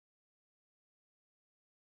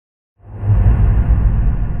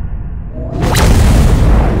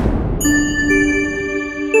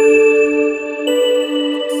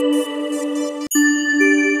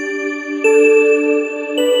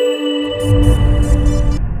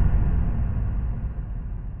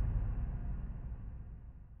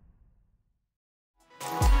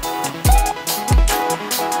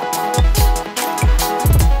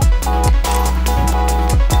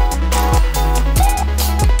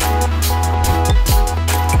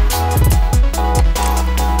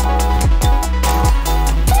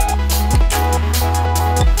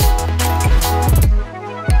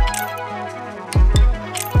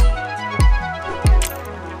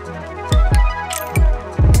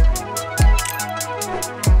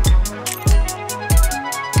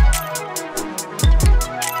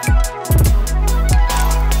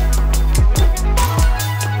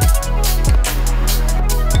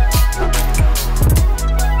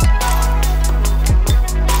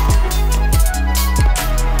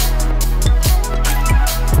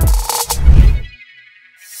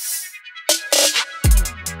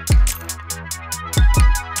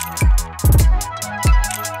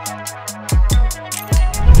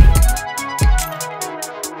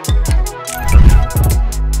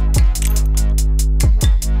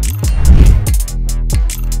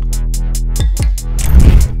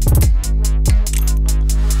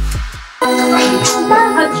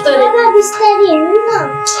बिस्तारै हेर्नु न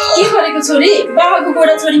के गरेको छोरी बाबाको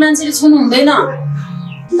गोडा छोरी मान्छेले छुनु हुँदैन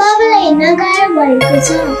बाबालाई हेर्न गाह्रो भएको छ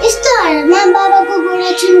यस्तो हालतमा बाबाको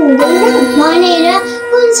गोडा छुनु हुँदैन भनेर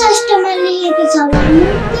कुन शास्त्रमा लेखेको छ भन्नु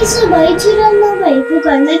त्यसो भए छोरा नभएको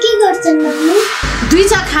घरमा के गर्छन् भन्नु दुई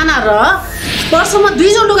चा खाना र वर्षमा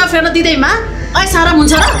 2 जोड लुगा फेर्न दिँदैमा ऐ सारा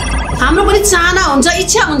हुन्छ र हाम्रो पनि चाहना हुन्छ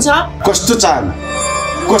इच्छा हुन्छ कस्तो चाहना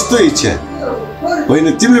कस्तो इच्छा होइन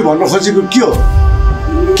तिमीले भन्न खोजेको के हो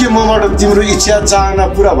के मबाट तिम्रो इच्छा चाहना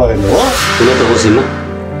पूरा भएन हो हुन त होसिमा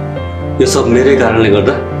यो सब मेरै कारणले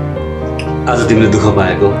गर्दा आज तिमीले दुःख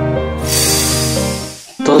पाएको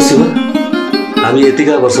तर शिव हामी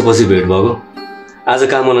यतिका वर्षपछि भेट भएको आज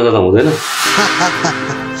काम गर्न जाँदा हुँदैन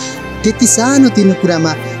त्यति सानो तिनो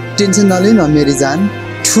कुरामा टेन्सन नलिनु न मेरी जान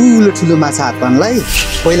ठुलो ठुलो माछा हात पार्नलाई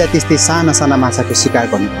पहिला त्यस्तै साना साना माछाको शिकार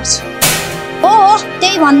गर्नुपर्छ ओ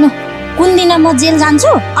त्यही भन्नु कुन दिन म जेल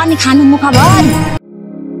जान्छु अनि खानु मुखभरि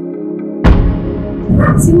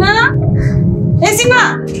सीमा ए सीमा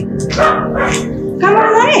कहाँ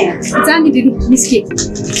गए जानी दिदी निस्के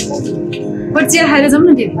चिया खाएर जाउँ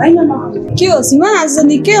न दिदी हैन के हो सीमा आज त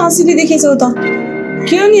निकै हँसिली देखेछौ त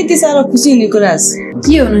के हो नि यति साह्रो खुसी हुने कुरा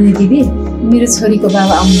के हो नि दिदी मेरो छोरीको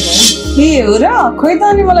बाबा आउनु भयो ए हो र खोइ त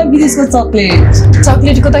अनि मलाई विदेशको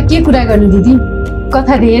चकलेटको त के कुरा गर्नु दिदी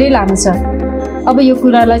कथा धेरै लामो छ अब यो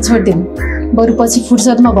कुरालाई छोड्दिउँ बरु पछि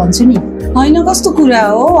फुर्सदमा भन्छु नि हैन कस्तो कुरा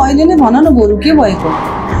हो अहिले नै भन न बरु के भएको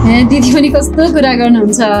दिदी पनि कस्तो कुरा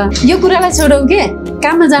गर्नुहुन्छ यो कुरालाई छोडौ के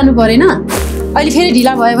काममा जानु परेन अहिले फेरि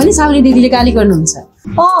ढिला भयो भने साउनी दिदीले गाली गर्नुहुन्छ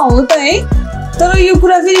हो त है तर यो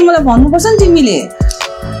कुरा फेरि मलाई भन्नुपर्छ नि तिमीले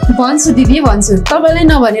भन्छु दिदी भन्छु तपाईलाई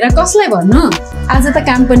नभनेर कसलाई भन्नु आज त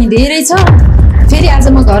काम पनि धेरै छ फेरि आज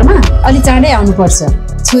म घरमा अलि चाँडै आउनुपर्छ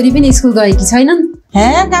छोरी पनि स्कुल गएकी छैनन्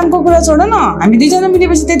कामको कुरा छोड न हामी दुईजना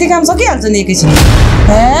मिलेपछि त्यति काम सकिहाल्छ नि एकैछिन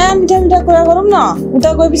मिठा मिठा कुरा गरौँ न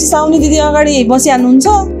उता गएपछि साउनी दिदी अगाडि बसिहाल्नुहुन्छ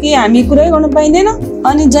कि हामी कुरै गर्न पाइँदैन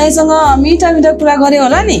अनि जयसँग मिठा मिठा कुरा गरे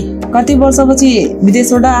होला नि कति वर्षपछि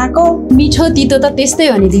विदेशबाट आएको मिठो तितो त त्यस्तै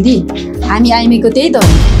हो नि दिदी हामी आइमेको त्यही त हो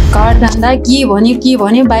घर धन्दा के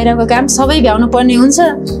भन्यो बाहिरको काम सबै भ्याउनु पर्ने हुन्छ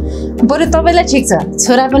बरु तपाईलाई ठिक छ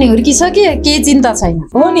छोरा पनि हुर्किसके केही चिन्ता छैन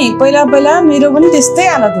हो नि पहिला पहिला मेरो पनि त्यस्तै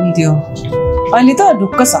हालत हुन्थ्यो अहिले त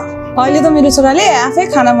ढुक्क छ अहिले त मेरो छोराले आफै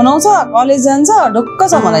खाना बनाउँछ कलेज जान्छ ढुक्क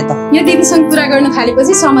छ मलाई त यो दिदीसँग कुरा गर्न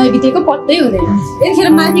थालेपछि समय बितेको पत्तै हुँदैन यतिखेर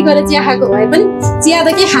माथि गएर चिया खाएको भए पनि चिया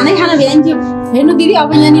त के खानै खान भ्याइन्थ्यो हेर्नु दिदी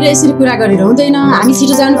अब यहाँनिर यसरी कुरा गरेर हुँदैन हामी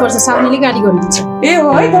छिटो जानुपर्छ साउनीले गाडी गर्नुहुन्छ ए हो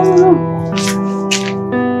है त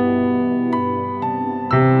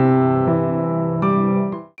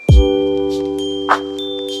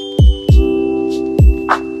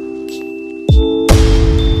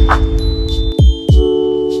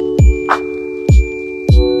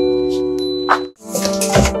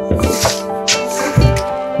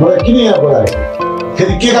किन यहाँ बोलायो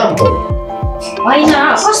फेरि के काम गर्यो होइन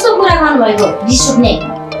कस्तो कुरा गर्नुभएको रिस उठ्ने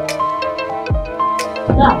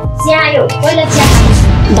ल चिया आयो पहिला चिया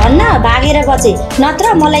धन्न भागेर बचे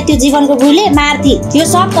नत्र मलाई त्यो जीवनको गुरुले मार्थी त्यो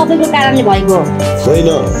सब तपाईको कारणले भएको होइन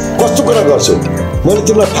कस्तो कुरा गर्छौ मैले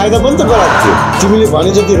तिमीलाई फाइदा पनि त गराएको थिएँ तिमीले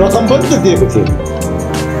भने जति रकम पनि त दिएको थिएँ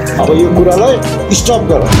अब यो कुरालाई स्टप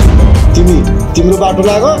गर तिम्रो बाटो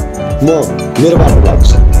लाग म मेरो बाटो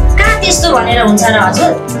लाग्छु कहाँ त्यस्तो भनेर हुन्छ र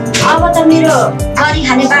हजुर अब त मेरो गरी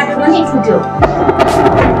खाने बाटो पनि फुट्यो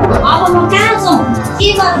अब म कहाँ जाउँ के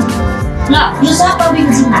गर्नु ल यो सब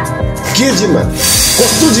तपाईको जिम्मा के जिम्मा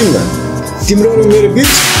कस्तो जिम्मा तिम्रो र मेरो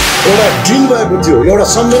बीच एउटा ड्रिल भएको थियो एउटा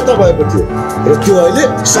सम्झौता भएको थियो र त्यो अहिले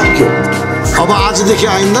सक्यो अब आजदेखि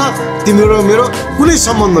आइन्दा तिम्रो र मेरो कुनै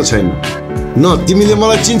सम्बन्ध छैन न तिमीले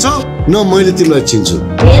मलाई चिन्छौ न मैले तिमीलाई चिन्छु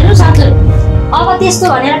हेर्नु हजुर अब त्यस्तो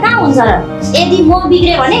भनेर कहाँ हुन्छ र यदि म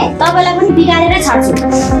बिग्रे भने तपाईलाई पनि बिगारेर छाड्छु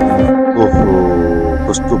ओहो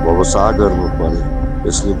कस्तो भवसागरमा पर्यो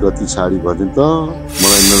यसले गति छाडी भने त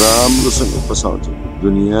मलाई नराम्रोसँग फसाउँछ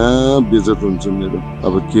दुनिया बेइज्जत हुन्छ मेरो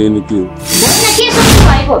अब के न के होइन के सोच्नु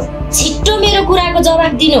भएको छिट्टो मेरो कुराको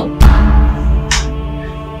जवाफ दिनु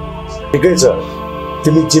ठिकै छ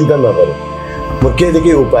तिमी चिन्ता नगर म केही न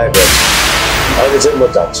केही उपाय गर्छु अहिले चाहिँ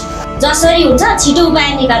म जान्छु जसरी हुन्छ छिटो उपाय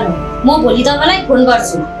निकाल्नु म भोलि तपाईलाई फोन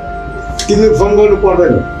गर्छु तिमीले फोन गर्नु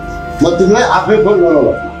पर्दैन म तिमीलाई आफै फोन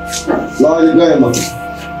गरौँला ल अहिले गएँ म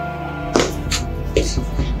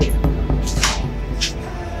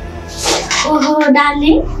ओहो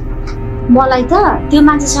डार्लिङ मलाई त त्यो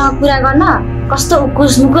मान्छेसँग कुरा गर्न कस्तो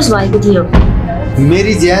उकुस मुकुस भएको थियो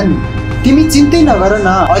मेरी ज्यान तिमी चिन्तै नगर न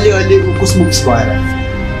अलि उकुस मुकुस भएर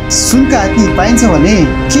सुनका हात्ती पाइन्छ भने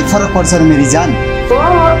के फरक पर्छ र मेरी जान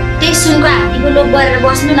त्यही सुनको हात्तीको लोभ गरेर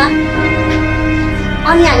बस्नु न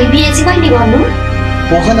अनि हामी बिहे चाहिँ कहिले गर्नु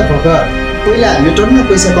पख पहिला हामी टन्न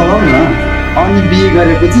पैसा कमाउँ न अनि बिहे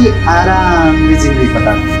गरेपछि आरामले जिन्दगी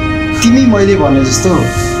कटाऊ तिमी मैले भने जस्तो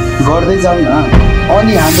गर्दै जाऊ न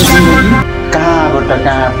अनि हाम्रो जिन्दगी कहाँबाट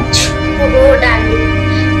कहाँ पुग्छ ओ डार्लिङ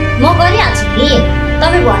म गरिहाल्छु नि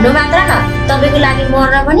तपाईँ भन्नु मात्र न तपाईँको लागि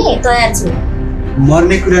मर्न पनि तयार छु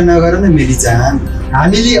मर्ने कुरा नगर न मेरी जान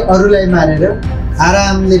हामीले अरूलाई मारेर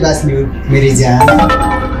आरामले बाँच्ने हो मेरी जान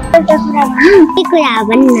एउटा कुरा भनौँ के कुरा हो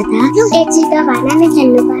भन्नु न त एकछिन त भन नै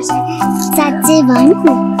खेल्नुपर्छ साँच्चै भन्नु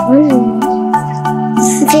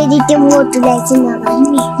फेरि त्यो मोटुलाई चाहिँ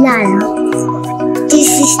नभन्ने ल त्यो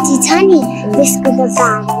सृष्टि छ नि त्यसको त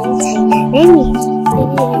बाबा छैन नि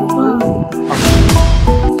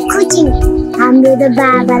खोजिङ हाम्रो त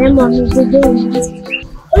बाबा र मम्मी दुवै हुनुहुन्छ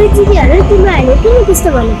ओइ दिदीहरू तिमीहरूले किन त्यस्तो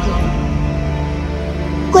भनेको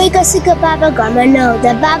कोही कसैको बाबा घरमा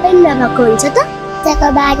नहुँदा बाबै नभएको हुन्छ त त्यहाँको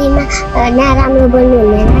बारीमा नराम्रो बोल्नु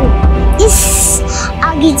हुँदैन इस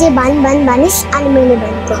अघि चाहिँ भनिस् अनि मैले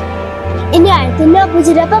भनेको यिनीहरू त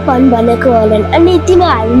नबुझेर पो भनेको होलान् अनि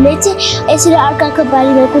तिमीहरूले चाहिँ यसरी अर्काको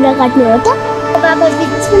बारीमा कुरा काट्नु हो त बाबा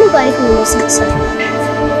विदेश पनि गएको हुनसक्छ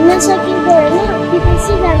नसकेको होइन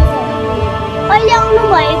विदेशै जान्छ अहिले आउनु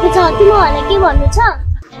भएको छ तिमीहरूलाई के भन्नु छ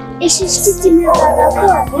सृष्टि तिम्रो बाबाको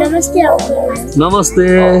नमस्ते नमस्ते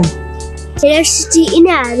सृष्टि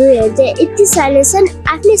यिनीहरू हेर्दै यति साले छन्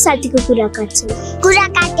आफ्नै साथीको कुरा काट्छन् कुरा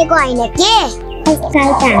काटेको होइन के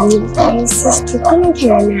आजकल त हामी सृष्टि कुनै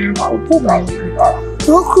खेल्न आएको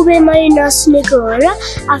हो खुबै मैले नसुनेको हो र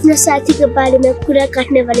आफ्नो साथीको बारेमा कुरा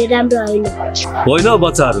काट्ने भने राम्रो होइन होइन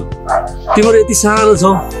बच्चाहरू तिम्रो यति सानो छौ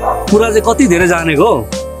कुरा चाहिँ कति धेरै जानेको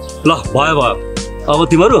ल भयो अब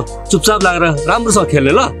तिमीहरू चुपचाप लागेर राम्रोसँग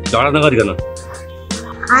खेल्ने ल झगडा नगरिकन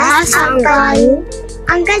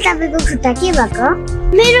अङ्कल तपाईँको खुट्टा के भएको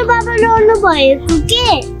मेरो बाबा लड्नु भएको के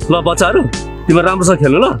ल बच्चाहरू तिमीहरू राम्रोसँग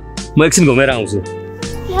खेल्नु ल म एकछिन घुमेर आउँछु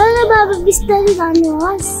बाबा बिस्तारै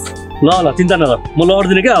गर्नुहोस् ल चिन्ता नगर म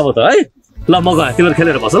लड्दिनँ क्या अब त है ल म गएँ तिमीहरू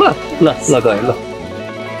खेलेर बस ल गएँ ल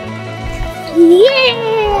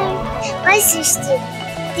सृष्टि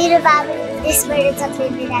तेरो बाबा त्यसबाट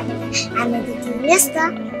चक्लेट ल्याएको हामीलाई त दिनुहोस् त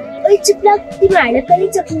ओइ चुप लाग तिमीहरूले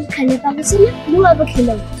कहिले चक्लेट खान पाएको छैन लु अब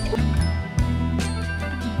खेलौँ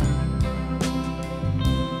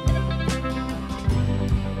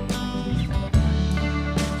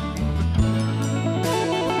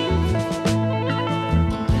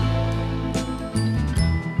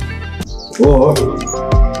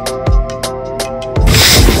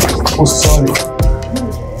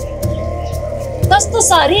कस्तो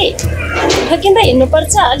सरी ठोकिँदा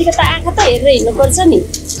हिँड्नुपर्छ अलिकति आँखा त हेरेर हिँड्नुपर्छ नि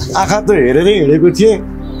आँखा त हेरेरै हिँडेको थिएँ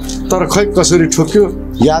तर खै कसरी ठोक्यो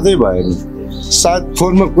यादै भएन सायद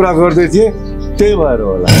फोनमा कुरा गर्दै थिएँ त्यही भएर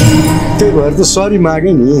होला त्यही भएर त सरी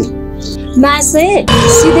मागेँ नि मासे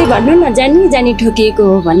सिधै भन्नु न जानी ठोकिएको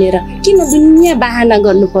हो भनेर किन दुनियाँ बाहना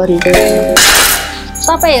गर्नु पर्यो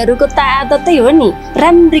तपाईहरूको त आदतै हो नि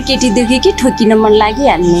राम्री केटी देख्यो कि ठोकिन मन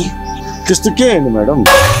लागिहाल्ने त्यस्तो के होइन म्याडम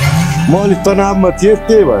म अलिक तनावमा थिएँ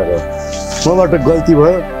त्यही भएर मबाट गल्ती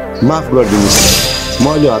भयो माफ गरिदिनुहोस् म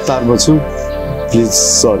अलि हतारमा छु प्लिज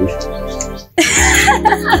सरी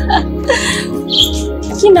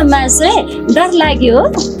किन मासे डर लाग्यो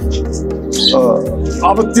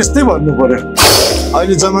अब त्यस्तै भन्नु पर्यो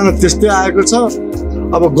अहिले जमाना त्यस्तै आएको छ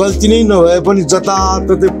अब गल्ती नै नभए पनि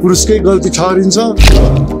जताततै पुरुषकै गल्ती ठहरिन्छ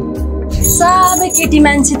सबै केटी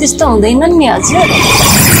मान्छे त्यस्तो हुँदैनन् नि हजुर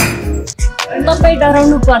तपाईँ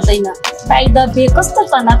डराउनु पर्दैन बाइ द वे कस्तो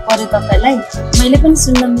तनाव पर्यो तपाईँलाई मैले पनि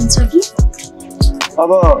सुन्न मिल्छ कि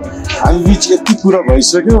अब हामी बिच यति कुरा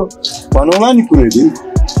भइसक्यो भनौँला नि कुनै दिन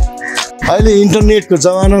अहिले इन्टरनेटको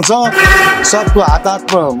जमाना छ सबको हात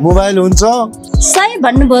हातमा मोबाइल हुन्छ सही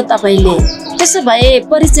भन्नुभयो तपाईँले त्यसो भए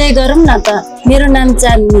परिचय गरौँ न त मेरो नाम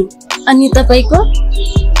चाँदनी अनि तपाईँको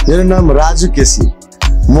मेरो नाम राजु केसी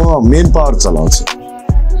म मेन पावर चलाउँछु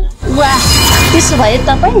वाह त्यसो भए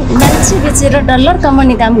तपाईँ मान्छे बेचेर डलर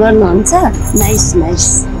कमाउने काम गर्नुहुन्छ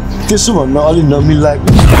नाइस त्यसो भन्न अलि नमिल्ला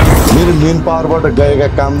कि मेरो मेन पावरबाट गएका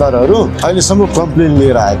कामदारहरू अहिलेसम्म कम्प्लेन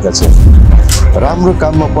लिएर आएका छन् राम्रो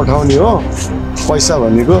काममा पठाउने हो पैसा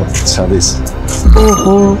भनेको छँदैछ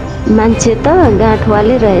ओहो मान्छे त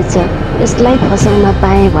गाँठवाले रहेछ यसलाई फसाउन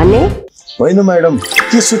पाएँ भने होइन म्याडम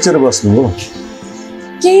के सोचेर बस्नु हो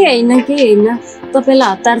केही होइन तपाईँलाई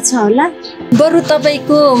हतार छ होला बरु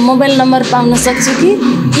तपाईँको मोबाइल नम्बर पाउन सक्छु कि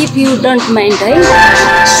इफ यु डोन्ट माइन्ड है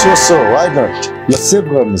सो वाइ नट ल सेभ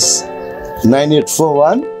गर्नुहोस्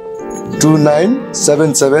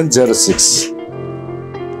 9841297706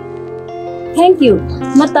 थ्याङ्क यू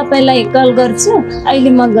म तपाईँलाई कल गर्छु अहिले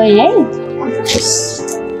म गएँ है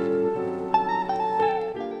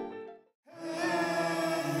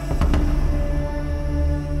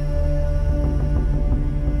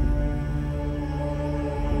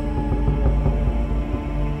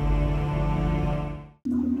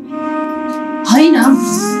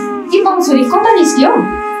छोरी कता निस्क्यो?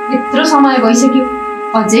 यत्रो समय भइसक्यो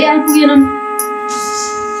अझै आइपुगेनन्।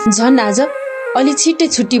 झन् आज अलि छिट्टै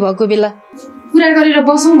छुट्टी भएको बेला कुरा गरेर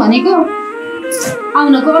बसौँ भनेको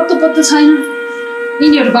आउनको अत्तो पत्तो छैन।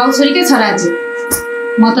 यिनीहरू बाउ छोरीकै छ राज्य,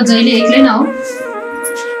 म त जहिले एक्लै न हो।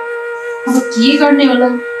 अब के गर्ने होला?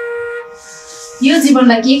 यो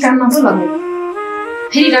जीवनलाई के काममा पो लगाऊ?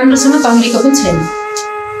 फेरि राम्रोसँग तङ्ग्रेको पनि छैन।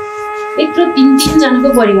 यत्रो 3 जनाको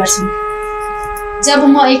परिवार छ, जब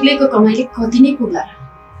म एक्लैको कमाइले कति नै पुग्ला।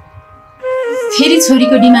 फेरि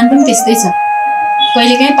छोरीको डिमान्ड पनि त्यस्तै छ,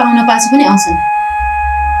 कहिलेकाहीँ पाहुना पाछु पनि आउँछन्।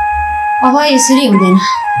 अब यसरी हुँदैन,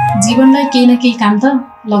 जीवनलाई केही न केही काम त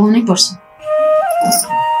लगाउनै पर्छ।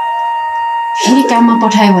 फेरि काममा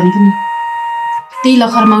पठायो भने पनि त्यही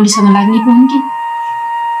लखर माउलीसँग लाग्ने पो हुन् कि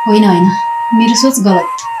होइन? होइन, मेरो सोच गलत।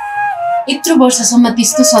 यत्रो वर्षसम्म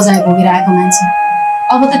त्यस्तो सजाय भोगेर आएको मान्छे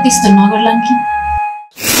अब त त्यस्तो नगर्लान् कि?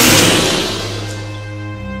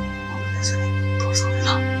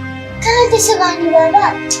 त्यसो गर्ने बाबा?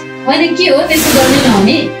 होइन, के हो त्यसो गर्ने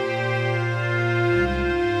नहुने?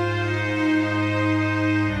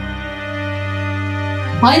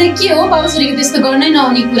 होइन, के हो बाबु छोरीको त्यस्तो गर्नै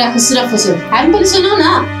नहुने कुरा खुसुरा फुसुर? हामी पनि सुनौ न।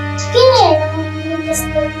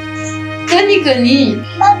 कनी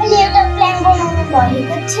बाबाले एउटा प्लान बनाउनु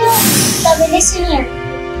भएको थियो, तपाईँले सुन्यो।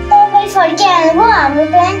 तपाईँ फर्किहाल्नु, हाम्रो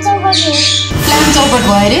प्लान चौपट भयो। प्लान चौपट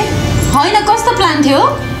भयो अरे? होइन, कस्तो प्लान थियो?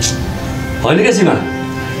 होइन के सीमा,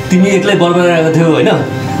 तिमी एक्लै बरबराएको थियौ होइन?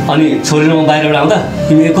 अनि छोरी र म बाहिरबाट आउँदा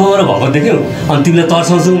तिमी एकहोरो भएको देख्यौ, अनि तिमीलाई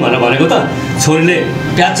तर्साउँछौ भनेर भनेको त छोरीले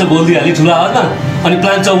प्याच बोलिदिइहाल्यो ठुलो आवाजमा, अनि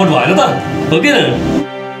प्लान चौपट भएन त हो कि?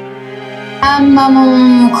 आम्मामा,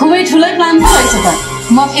 खुबै ठुलै प्लान पो रहेछ त।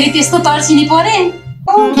 म फेरि त्यस्तो तर्सिनी परे?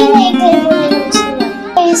 किन एक्लै बोलेर बस्नु?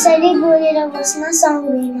 यसरी बोलेर बस्न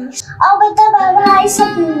सक्दैन। अब त बाबा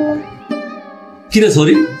आइसक्नुभयो। किन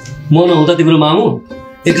छोरी, म नहुँदा तिम्रो मामु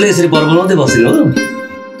एक्लै यसरी बरबराउँदै बस्दिन हो?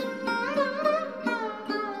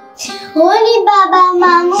 हो नि बाबा,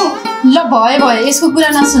 मामु। ल भयो, यसको कुरा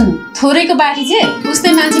नसुन्नु। थोरैको बाटी चाहिँ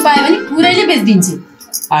उस्तै मान्छे पायो भने पुरैले बेचिदिन्छु।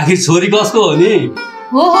 आखिर छोरी कसको हो नि?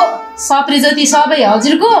 हो, सप्रे जति सबै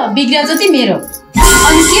हजुरको, बिग्रिया जति मेरो।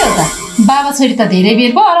 अनि के हो त, बाबा छोरी त धेरै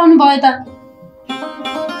बेर पो हराउनु भयो त।